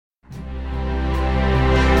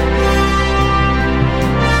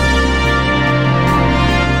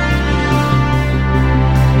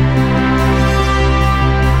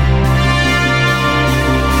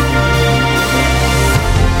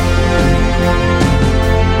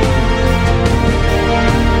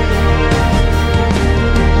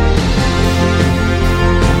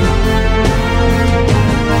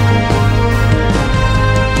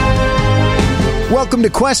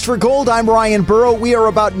Welcome to Quest for Gold. I'm Ryan Burrow. We are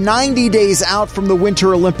about 90 days out from the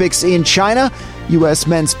Winter Olympics in China. U.S.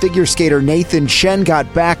 men's figure skater Nathan Chen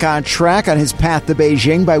got back on track on his path to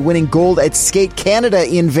Beijing by winning gold at Skate Canada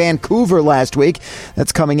in Vancouver last week.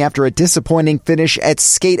 That's coming after a disappointing finish at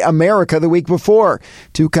Skate America the week before.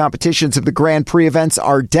 2 competitions of the Grand Prix events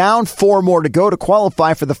are down, 4 more to go to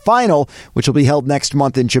qualify for the final, which will be held next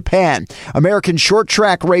month in Japan. American short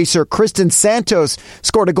track racer Kristen Santos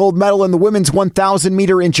scored a gold medal in the women's 1,000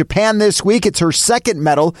 meter in Japan this week. It's her second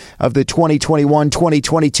medal of the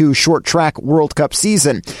 2021-2022 short track World Cup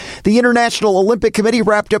season. The International Olympic Committee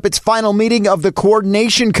wrapped up its final meeting of the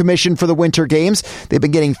Coordination Commission for the Winter Games. They've been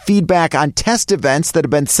getting feedback on test events that have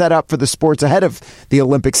been set up for the sports ahead of the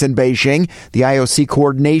Olympics in Beijing. The IOC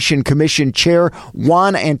Coordination Commission Chair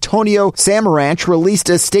Juan Antonio Samaranch released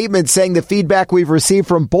a statement saying the feedback we've received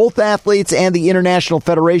from both athletes and the international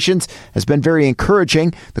federations has been very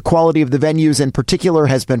encouraging. The quality of the venues in particular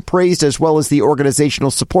has been praised, as well as the organizational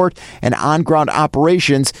support and on-ground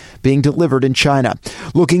operations being delivered in China.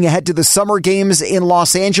 Looking ahead to the Summer Games in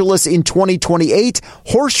Los Angeles in 2028,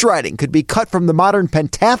 horse riding could be cut from the modern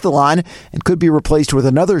pentathlon and could be replaced with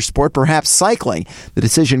another sport, perhaps cycling. The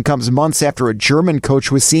decision comes months after a German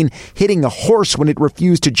coach was seen hitting a horse when it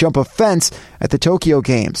refused to jump a fence at the Tokyo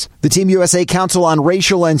Games. The Team USA Council on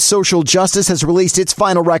Racial and Social Justice has released its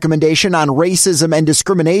final recommendation on racism and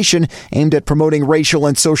discrimination aimed at promoting racial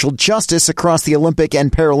and social justice across the Olympic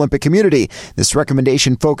and Paralympic community. This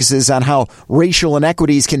recommendation focuses on how racial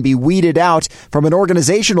inequities can be weeded out from an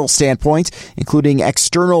organizational standpoint, including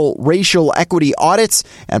external racial equity audits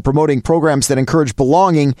and promoting programs that encourage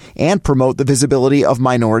belonging and promote the visibility of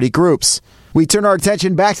minority groups. We turn our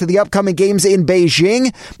attention back to the upcoming games in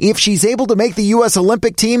Beijing. If she's able to make the U.S.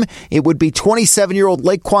 Olympic team, it would be 27-year-old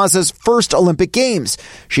Lake Kwasa's first Olympic Games.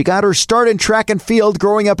 She got her start in track and field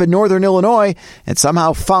growing up in northern Illinois and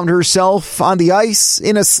somehow found herself on the ice,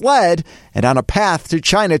 in a sled, and on a path to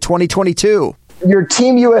China 2022. Your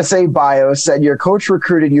Team USA bio said your coach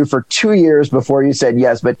recruited you for 2 years before you said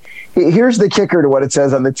yes, but here's the kicker to what it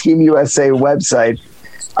says on the Team USA website.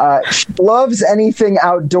 She loves anything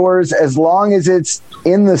outdoors as long as it's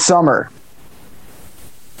in the summer.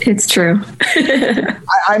 It's true.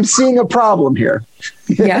 I'm seeing a problem here.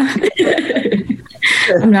 Yeah.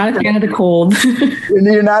 I'm not a fan of the cold.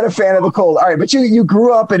 You're not a fan of the cold. All right, but you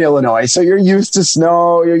grew up in Illinois, so you're used to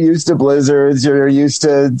snow, you're used to blizzards, you're used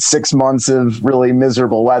to 6 months of really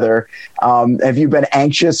miserable weather. Have you been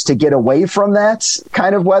anxious to get away from that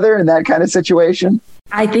kind of weather and that kind of situation?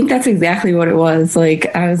 I think that's exactly what it was.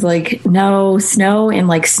 Like, I was like, no, snow and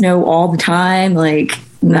like snow all the time. Like,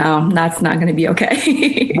 no, that's not going to be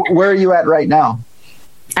okay. Where are you at right now?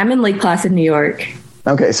 I'm in Lake Placid, New York.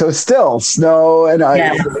 Okay, so still snow and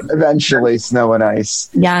ice, eventually snow and ice.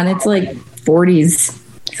 Yeah, and it's like 40s,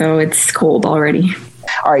 so it's cold already.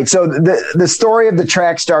 All right, so the story of the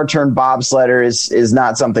track star turned bobsledder is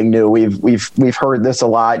not something new. We've heard this a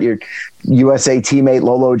lot. Your USA teammate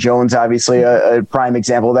Lolo Jones, obviously a prime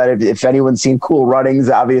example of that. If anyone's seen Cool Runnings,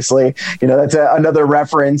 obviously, that's another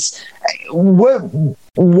reference.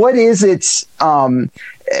 What is it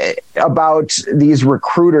about these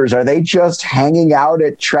recruiters? Are they just hanging out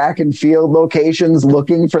at track and field locations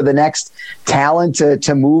looking for the next talent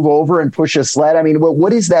to move over and push a sled? I mean,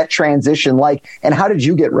 what is that transition like, and how did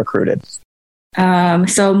you get recruited?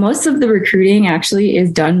 So most of the recruiting actually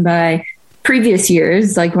is done by previous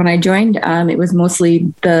years. Like when I joined, it was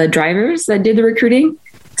mostly the drivers that did the recruiting.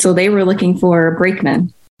 So they were looking for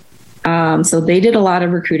brakemen. So they did a lot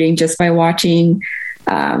of recruiting just by watching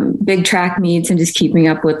big track meets and just keeping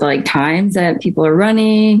up with like times that people are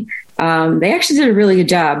running. They actually did a really good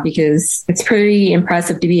job because it's pretty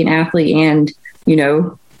impressive to be an athlete and,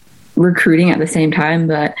 recruiting at the same time.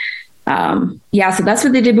 But so that's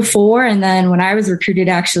what they did before. And then when I was recruited,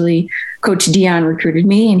 actually, Coach Dion recruited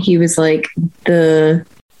me, and he was like the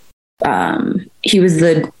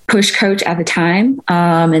push coach at the time.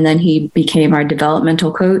 And then he became our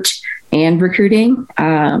developmental coach and recruiting.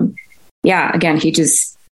 Again, he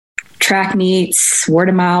just track meets, word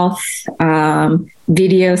of mouth,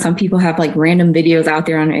 video. Some people have like random videos out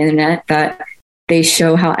there on the internet that they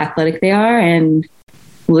show how athletic they are. And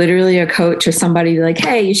literally a coach or somebody like,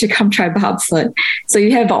 hey, you should come try bobsled. So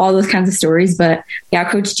you have all those kinds of stories. But yeah,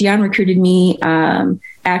 Coach Dion recruited me.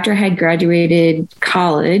 After I had graduated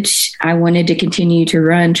college, I wanted to continue to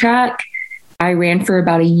run track. I ran for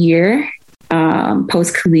about a year,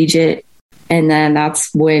 post-collegiate. And then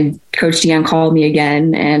that's when Coach Dion called me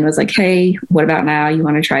again and was like, hey, what about now? You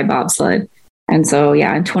want to try bobsled? And so,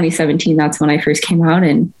 in 2017, that's when I first came out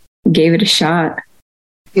and gave it a shot.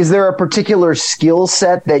 Is there a particular skill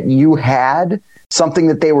set that you had something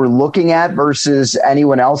that they were looking at versus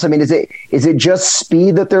anyone else? I mean, is it just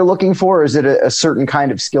speed that they're looking for, or is it a certain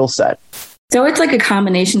kind of skill set? So it's like a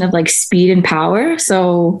combination of like speed and power.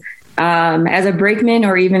 So as a brakeman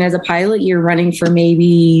or even as a pilot, you're running for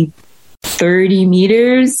maybe 30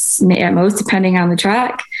 meters at most, depending on the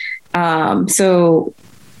track. So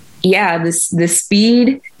yeah, the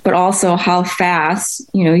speed, but also how fast,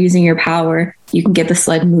 using your power, you can get the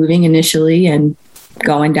sled moving initially and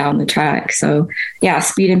going down the track. So yeah,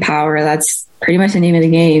 speed and power, that's pretty much the name of the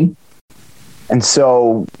game. And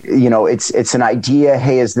so, it's an idea.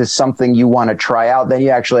 Hey, is this something you want to try out? Then you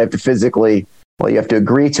actually have to physically, you have to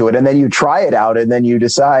agree to it. And then you try it out and then you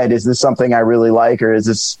decide, is this something I really like, or is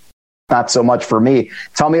this not so much for me?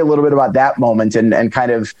 Tell me a little bit about that moment and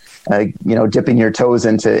kind of, dipping your toes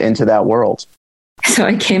into that world. So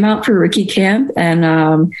I came out for rookie camp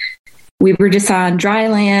and, we were just on dry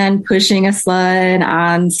land, pushing a sled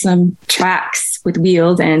on some tracks with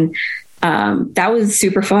wheels. And that was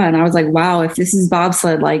super fun. I was like, wow, if this is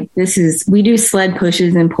bobsled, we do sled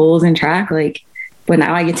pushes and pulls and track, but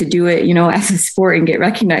now I get to do it, as a sport and get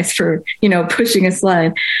recognized for, pushing a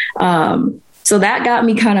sled. So that got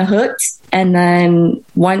me kind of hooked. And then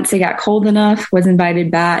once it got cold enough, was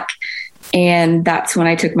invited back. And that's when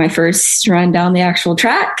I took my first run down the actual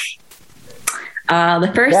track.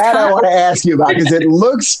 The first that time, I want to ask you about, because it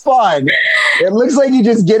looks fun. It looks like you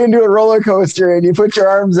just get into a roller coaster and you put your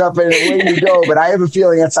arms up and away you go. But I have a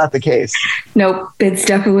feeling that's not the case. Nope, it's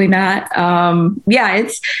definitely not.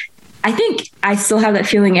 I think I still have that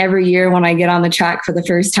feeling every year when I get on the track for the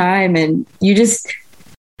first time, and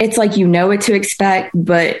it's like what to expect,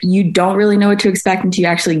 but you don't really know what to expect until you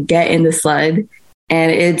actually get in the sled.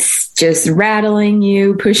 And it's just rattling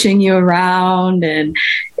you, pushing you around, and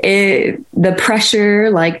the pressure,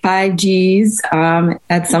 like 5 Gs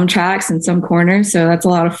at some tracks and some corners. So that's a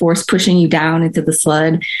lot of force pushing you down into the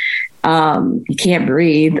sled. You can't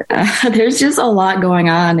breathe. There's just a lot going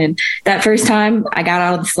on. And that first time I got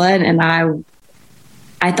out of the sled, and I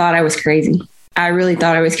thought I was crazy. I really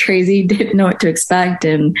thought I was crazy, didn't know what to expect.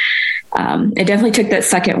 And it definitely took that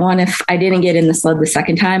second one. If I didn't get in the sled the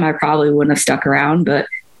second time, I probably wouldn't have stuck around. But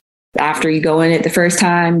after you go in it the first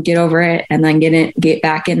time, get over it, and then get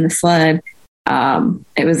back in the sled,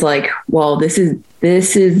 it was like, well, this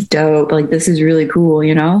is dope. Like, this is really cool,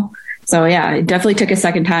 So yeah, it definitely took a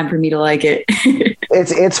second time for me to like it.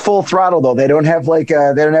 It's full throttle though. They don't have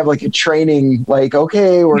a training,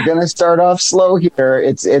 okay, we're going to start off slow here.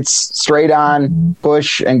 It's straight on,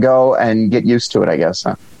 push and go and get used to it, I guess.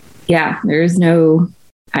 Huh? Yeah, there's no,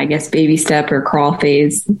 I guess, baby step or crawl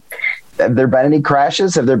phase. Have there been any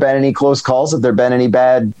crashes? Have there been any close calls? Have there been any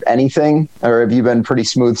bad anything? Or have you been pretty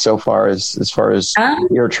smooth so far as far as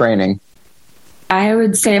your training? I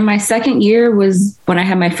would say my second year was when I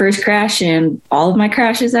had my first crash, and all of my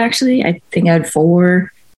crashes, actually. I think I had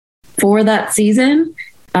four that season.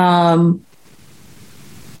 They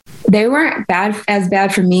weren't as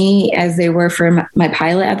bad for me as they were for my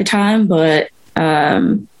pilot at the time, but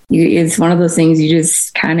it's one of those things you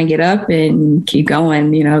just kind of get up and keep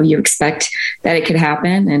going. You expect that it could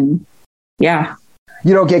happen, and yeah.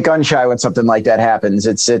 You don't get gun shy when something like that happens.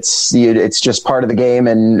 It's just part of the game,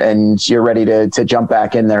 and you're ready to jump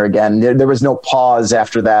back in there again. There was no pause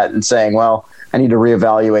after that and saying, well, I need to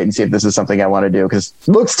reevaluate and see if this is something I want to do, because it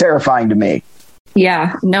looks terrifying to me.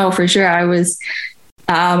 Yeah, no, for sure. I was,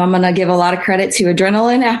 I'm going to give a lot of credit to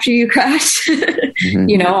adrenaline after you crash.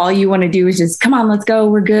 Mm-hmm. All you want to do is just, come on, let's go.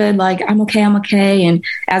 We're good. I'm okay. And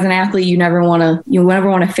as an athlete, you never want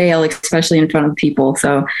to fail, especially in front of people.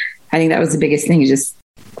 So I think that was the biggest thing, is just,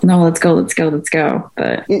 no, let's go.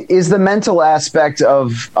 But is the mental aspect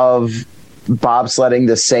of bobsledding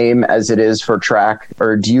the same as it is for track,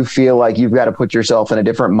 or do you feel like you've got to put yourself in a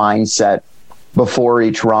different mindset before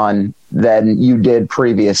each run than you did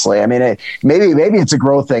previously? I mean, maybe it's a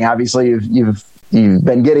growth thing. Obviously, you've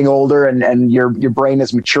been getting older and your brain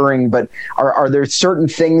is maturing, but are there certain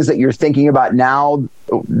things that you're thinking about now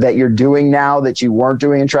that you're doing now that you weren't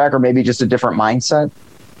doing in track, or maybe just a different mindset?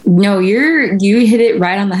 No, you hit it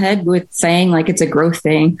right on the head with saying it's a growth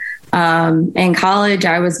thing. In college,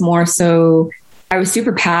 I was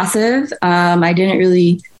super passive. I didn't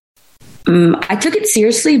really, I took it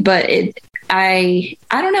seriously, but I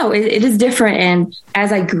don't know, it is different. And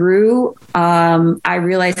as I grew, I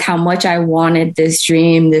realized how much I wanted this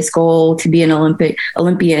dream, this goal to be an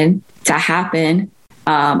Olympian to happen.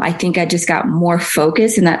 I think I just got more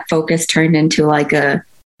focused, and that focus turned into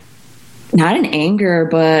not an anger,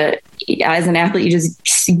 but as an athlete,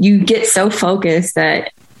 you get so focused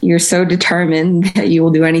that you're so determined that you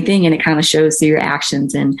will do anything, and it kind of shows through your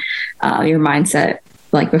actions and your mindset,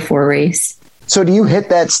 before a race. So do you hit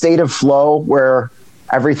that state of flow where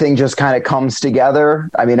everything just kind of comes together?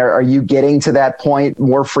 I mean, are you getting to that point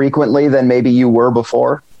more frequently than maybe you were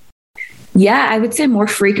before? Yeah, I would say more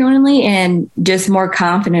frequently and just more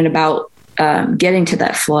confident about getting to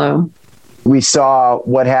that flow. We saw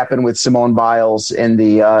what happened with Simone Biles in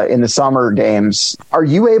the summer games. Are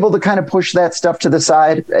you able to kind of push that stuff to the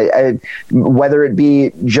side, whether it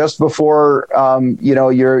be just before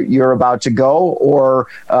you're about to go, or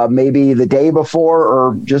maybe the day before,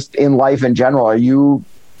 or just in life in general? Are you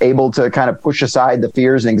able to kind of push aside the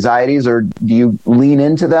fears and anxieties, or do you lean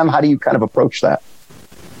into them? How do you kind of approach that?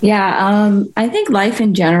 Yeah, I think life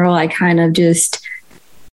in general, I kind of just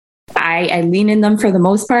I lean in them for the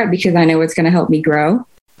most part because I know it's going to help me grow.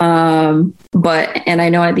 And I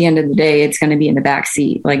know at the end of the day, it's going to be in the back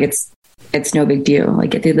seat. Like it's no big deal.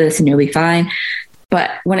 Like get through this and you'll be fine.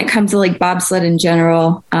 But when it comes to like bobsled in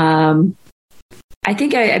general, I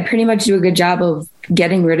think I pretty much do a good job of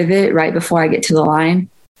getting rid of it right before I get to the line.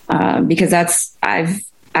 Because I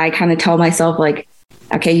kind of tell myself like,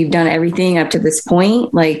 okay, you've done everything up to this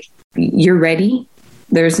point. Like you're ready.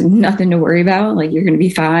 There's nothing to worry about. Like you're going to be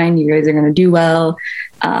fine. You guys are going to do well.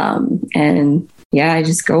 And yeah, I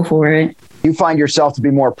just go for it. Do you find yourself to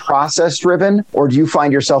be more process driven, or do you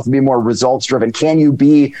find yourself to be more results driven? Can you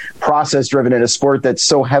be process driven in a sport that's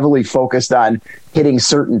so heavily focused on hitting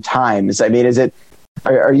certain times? I mean,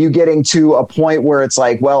 are you getting to a point where it's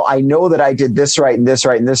like, well, I know that I did this right and this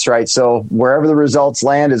right and this right, so wherever the results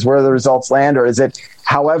land is where the results land? Or is it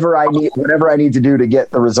whatever I need to do to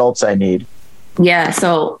get the results I need? Yeah.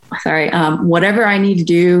 So sorry. Whatever I need to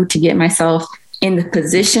do to get myself in the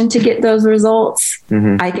position to get those results,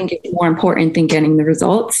 I think it's more important than getting the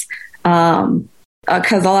results. Because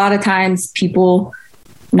a lot of times people,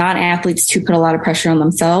 non-athletes too, put a lot of pressure on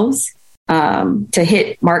themselves to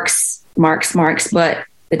hit marks. But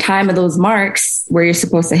the time of those marks where you're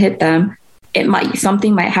supposed to hit them,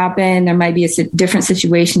 something might happen. There might be a different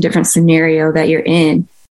situation, different scenario that you're in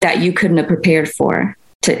that you couldn't have prepared for,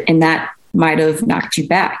 and that might have knocked you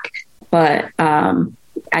back. But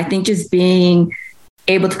I think just being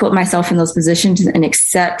able to put myself in those positions and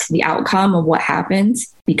accept the outcome of what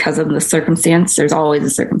happens because of the circumstance. There's always a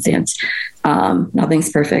circumstance. Nothing's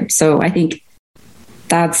perfect. So I think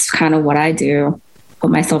that's kind of what I do, put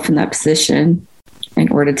myself in that position in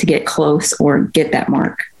order to get close or get that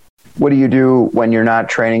mark. What do you do when you're not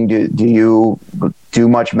training? Do you do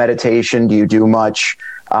much meditation? Do you do much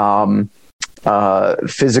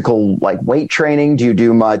physical, like weight training? Do you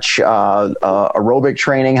do much aerobic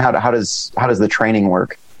training? How does the training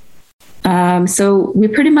work? So we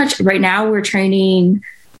pretty much right now we're training,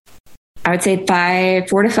 I would say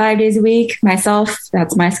 4 to 5 days a week myself.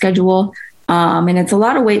 That's my schedule. And it's a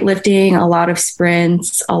lot of weightlifting, a lot of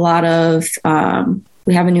sprints, a lot of,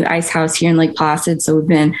 we have a new ice house here in Lake Placid. So we've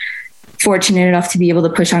been fortunate enough to be able to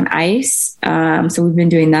push on ice. So we've been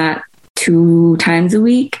doing that 2 times a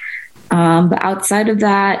week. But outside of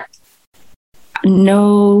that,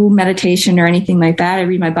 no meditation or anything like that. I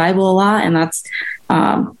read my Bible a lot, and that's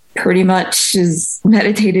pretty much as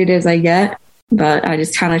meditated as I get. But I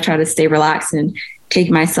just kind of try to stay relaxed and take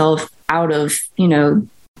myself out of,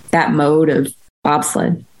 that mode of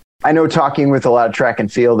bobsled. I know talking with a lot of track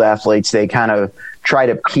and field athletes, they kind of try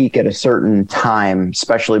to peak at a certain time,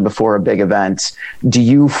 especially before a big event. Do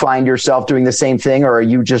you find yourself doing the same thing, or are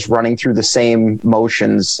you just running through the same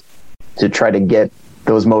motions to try to get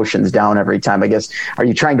those motions down every time? I guess, are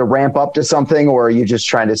you trying to ramp up to something, or are you just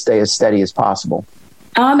trying to stay as steady as possible?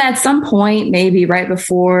 At some point, maybe right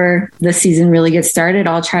before the season really gets started,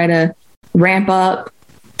 I'll try to ramp up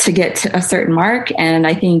to get to a certain mark. And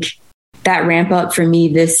I think that ramp up for me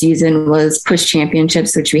this season was Push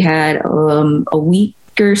Championships, which we had a week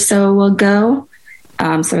or so ago. So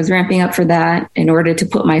I was ramping up for that in order to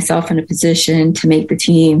put myself in a position to make the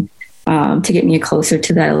team, to get me closer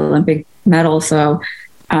to that Olympic medal. So,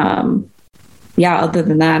 other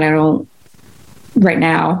than that, right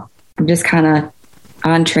now, I'm just kind of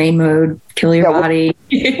on train mode, kill your body.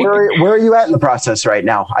 Where are you at in the process right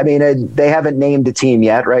now? I mean, they haven't named a team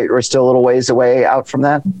yet, right? We're still a little ways away out from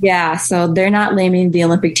that. Yeah. So they're not naming the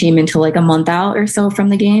Olympic team until like a month out or so from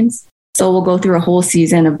the games. So we'll go through a whole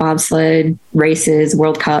season of bobsled races,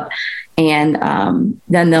 World Cup, and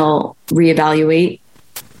then they'll reevaluate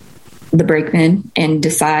the brakemen and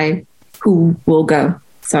decide who will go.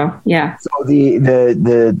 So, yeah. So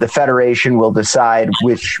the federation will decide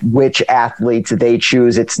which athletes they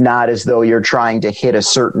choose. It's not as though you're trying to hit a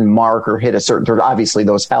certain mark or hit a certain, obviously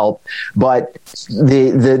those help, but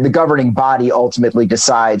the governing body ultimately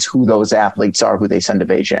decides who those athletes are, who they send to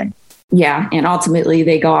Beijing. Yeah. And ultimately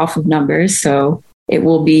they go off of numbers. So it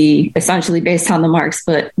will be essentially based on the marks,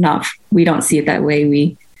 but we don't see it that way.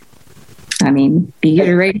 Be good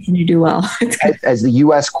at race and you do well. As the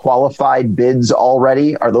U.S. qualified bids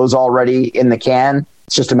already, are those already in the can?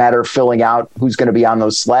 It's just a matter of filling out who's going to be on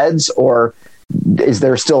those sleds, or is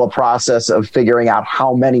there still a process of figuring out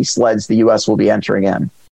how many sleds the U.S. will be entering in?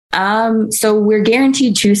 So we're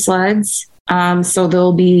guaranteed 2 sleds. So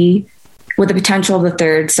they'll be with the potential of the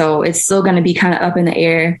third. So it's still going to be kind of up in the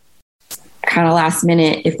air, kind of last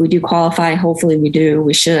minute. If we do qualify, hopefully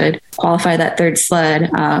we should qualify that third sled.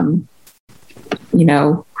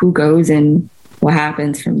 Who goes and what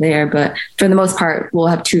happens from there. But for the most part, we'll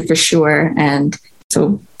have 2 for sure. And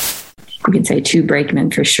so we can say 2 brakemen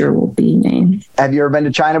for sure will be named. Have you ever been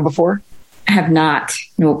to China before? I have not.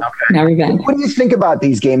 Nope. Okay. Never been. What do you think about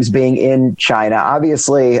these games being in China?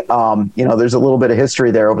 Obviously, there's a little bit of history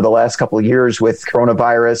there over the last couple of years with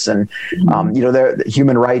coronavirus, and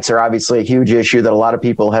human rights are obviously a huge issue that a lot of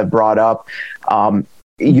people have brought up.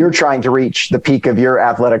 You're trying to reach the peak of your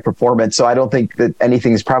athletic performance, so I don't think that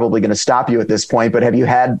anything's probably going to stop you at this point. But have you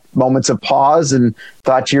had moments of pause and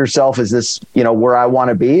thought to yourself, is this, where I want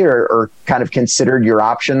to be, or kind of considered your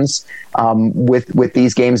options with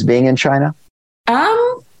these games being in China?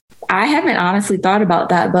 I haven't honestly thought about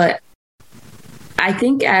that, but I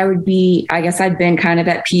think I've been kind of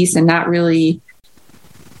at peace and not really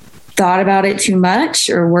thought about it too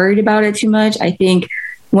much or worried about it too much. I think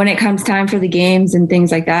when it comes time for the games and things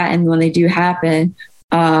like that, and when they do happen,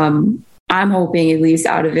 I'm hoping at least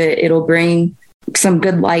out of it, it'll bring some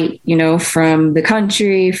good light, from the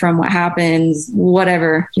country, from what happens,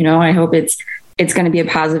 whatever, I hope it's going to be a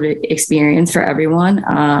positive experience for everyone.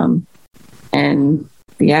 And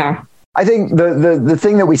yeah. I think the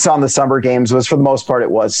thing that we saw in the summer games was, for the most part,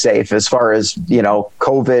 it was safe. As far as,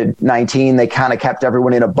 COVID-19, they kind of kept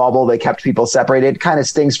everyone in a bubble. They kept people separated. It kind of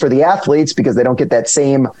stings for the athletes because they don't get that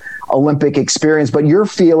same Olympic experience. But you're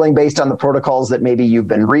feeling, based on the protocols that maybe you've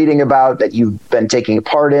been reading about, that you've been taking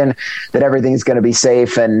part in, that everything's going to be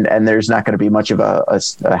safe and there's not going to be much of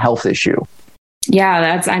a health issue.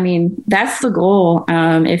 Yeah, that's the goal.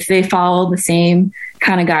 If they follow the same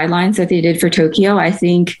kind of guidelines that they did for Tokyo, I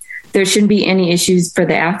think there shouldn't be any issues for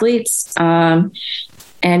the athletes. And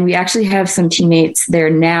we actually have some teammates there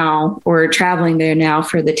now, or traveling there now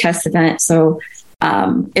for the test event. So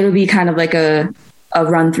it'll be kind of like a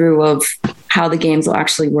run through of how the games will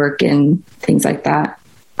actually work and things like that.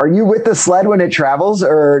 Are you with the sled when it travels,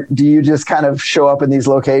 or do you just kind of show up in these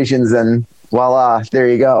locations and voila, there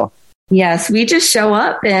you go? Yes, we just show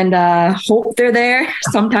up and hope they're there.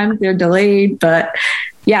 Sometimes they're delayed, but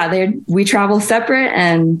yeah, we travel separate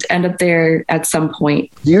and end up there at some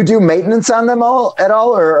point. Do you do maintenance on them at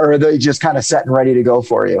all, or are they just kind of set and ready to go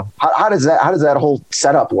for you? How does that whole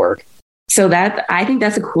setup work? So I think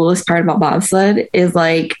that's the coolest part about bobsled is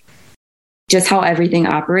like just how everything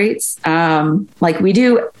operates. We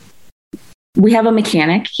have a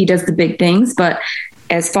mechanic. He does the big things, but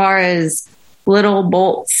as far as little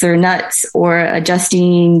bolts or nuts or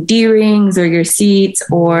adjusting D-rings or your seats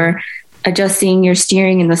or adjusting your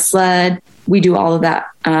steering in the sled, we do all of that.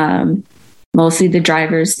 Mostly the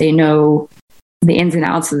drivers, they know the ins and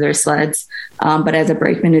outs of their sleds. But as a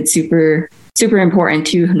brakeman, it's super, super important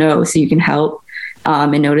to know so you can help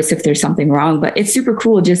and notice if there's something wrong. But it's super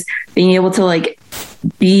cool just being able to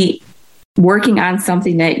be working on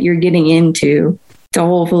something that you're getting into to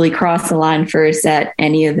hopefully cross the line first at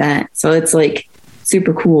any event. So it's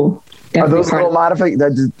super cool. Are those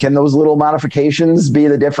can those little modifications be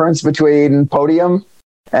the difference between podium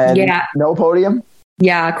and no podium?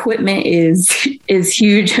 Yeah, equipment is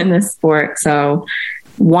huge in this sport. So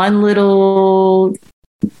one little,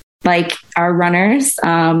 our runners,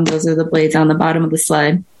 those are the blades on the bottom of the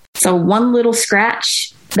sled. So one little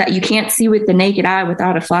scratch that you can't see with the naked eye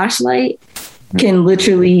without a flashlight can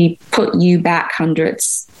literally put you back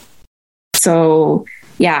hundreds. So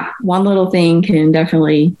yeah, one little thing can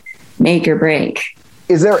definitely make or break.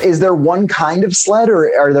 Is there one kind of sled, or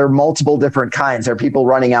are there multiple different kinds? Are people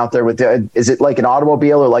running out there is it like an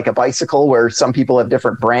automobile or like a bicycle where some people have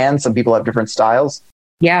different brands, some people have different styles?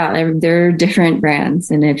 Yeah, they're different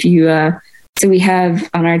brands. And if you, so we have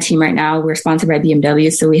on our team right now, we're sponsored by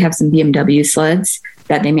BMW. So we have some BMW sleds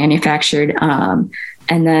that they manufactured.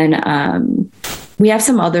 And then we have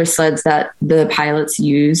some other sleds that the pilots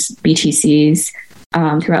use, BTCs,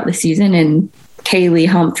 throughout the season. And Kaylee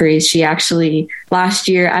Humphreys, she actually last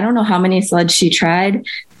year, I don't know how many sleds she tried,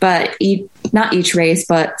 but not each race,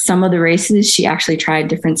 but some of the races, she actually tried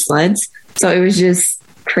different sleds. So it was just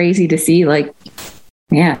crazy to see, there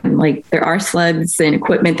are sleds and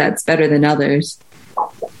equipment that's better than others.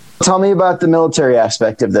 Tell me about the military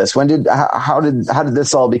aspect of this. How did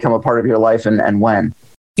this all become a part of your life, and when?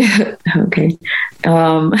 Okay.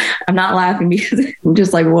 I'm not laughing because I'm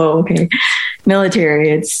just like, whoa, okay. Military,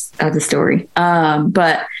 that's a story.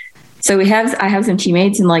 But so I have some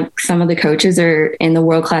teammates, and like some of the coaches are in the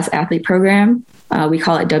World Class Athlete Program. We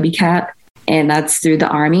call it WCAP, and that's through the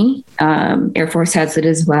Army. Air Force has it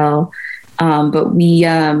as well. But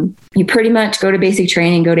you pretty much go to basic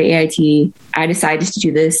training, go to AIT. I decided to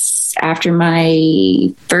do this after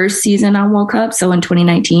my first season on World Cup. So in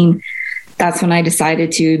 2019, that's when I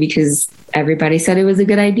decided to, because everybody said it was a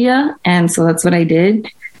good idea. And so that's what I did.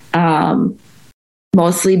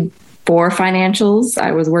 Mostly for financials.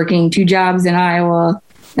 I was working 2 jobs in Iowa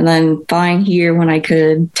and then flying here when I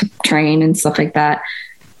could to train and stuff like that.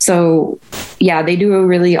 So yeah, they do a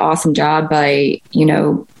really awesome job by,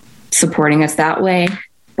 supporting us that way.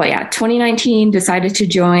 But yeah, 2019 decided to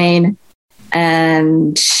join,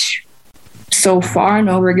 and so far,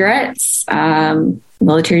 no regrets.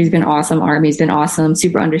 Military's been awesome. Army's been awesome,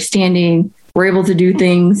 super understanding. We're able to do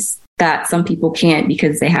things that some people can't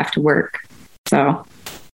because they have to work. So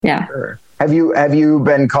yeah. Sure. Have you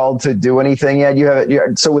been called to do anything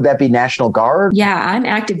yet? So would that be National Guard? Yeah, I'm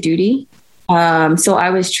active duty. So I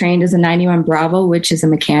was trained as a 91 Bravo, which is a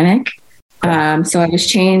mechanic. So I was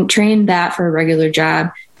trained that for a regular job,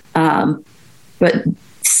 but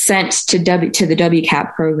sent to the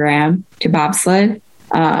WCAP program to bobsled.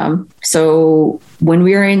 So when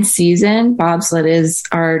we were in season, bobsled is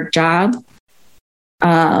our job.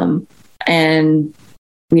 And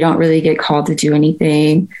we don't really get called to do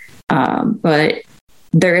anything. But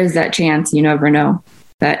there is that chance, you never know,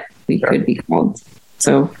 that we could be called.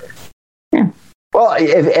 So, yeah. Well,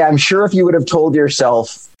 I'm sure if you would have told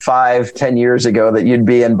yourself 5-10 years ago that you'd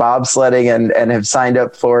be in bobsledding and have signed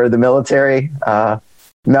up for the military,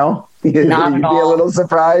 no? You'd be a little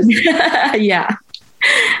surprised? Yeah.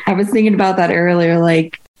 I was thinking about that earlier,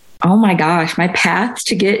 like, oh my gosh, my path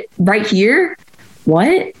to get right here?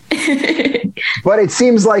 What? But it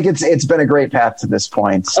seems like it's been a great path to this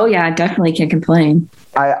point. Oh yeah, I definitely can't complain.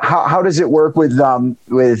 How does it work with and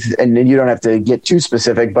you don't have to get too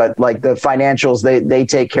specific, but like the financials, they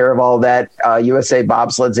take care of all of that. USA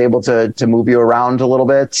Bobsled's able to move you around a little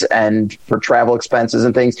bit, and for travel expenses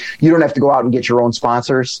and things, you don't have to go out and get your own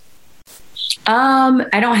sponsors.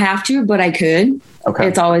 I don't have to, but I could. Okay.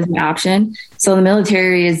 It's always an option. So the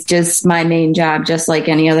military is just my main job, just like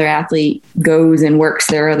any other athlete goes and works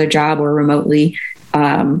their other job or remotely.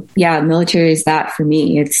 The military is that for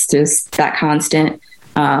me. It's just that constant.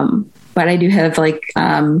 But I do have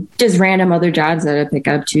just random other jobs that I pick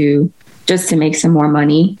up just to make some more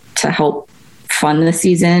money to help fund the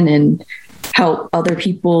season and help other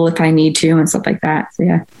people if I need to and stuff like that. So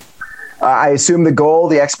yeah. I assume the goal,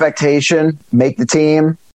 the expectation, make the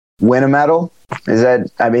team, win a medal. Is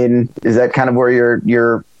that kind of where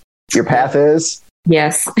your path is?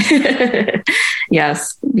 Yes.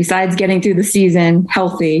 Yes. Besides getting through the season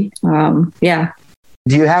healthy. Yeah.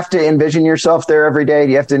 Do you have to envision yourself there every day?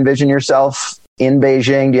 Do you have to envision yourself in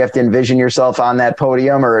Beijing? Do you have to envision yourself on that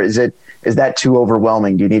podium, or is that too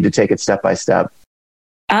overwhelming? Do you need to take it step by step?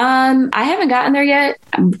 I haven't gotten there yet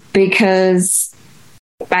because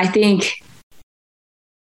I think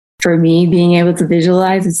for me, being able to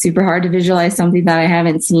visualize, it's super hard to visualize something that I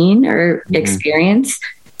haven't seen or experienced.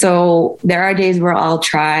 So there are days where I'll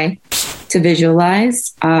try to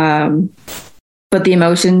visualize, but the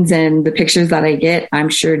emotions and the pictures that I get, I'm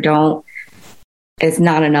sure it's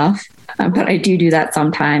not enough. But I do that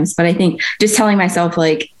sometimes. But I think just telling myself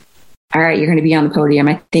like, all right, you're going to be on the podium.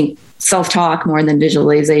 I think self-talk more than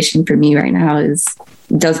visualization for me right now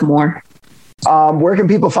does more. Where can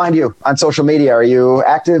people find you on social media? Are you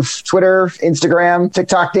active? Twitter, Instagram,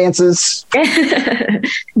 TikTok dances?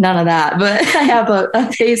 None of that, but I have a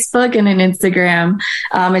Facebook and an Instagram.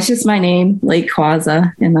 It's just my name, Lake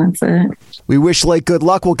Quazza, and that's it. We wish Lake good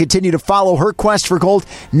luck. We'll continue to follow her quest for gold.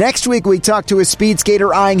 Next week, we talk to a speed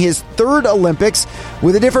skater eyeing his third Olympics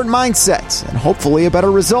with a different mindset and hopefully a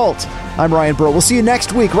better result. I'm Ryan Burrow. We'll see you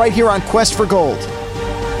next week right here on Quest for Gold.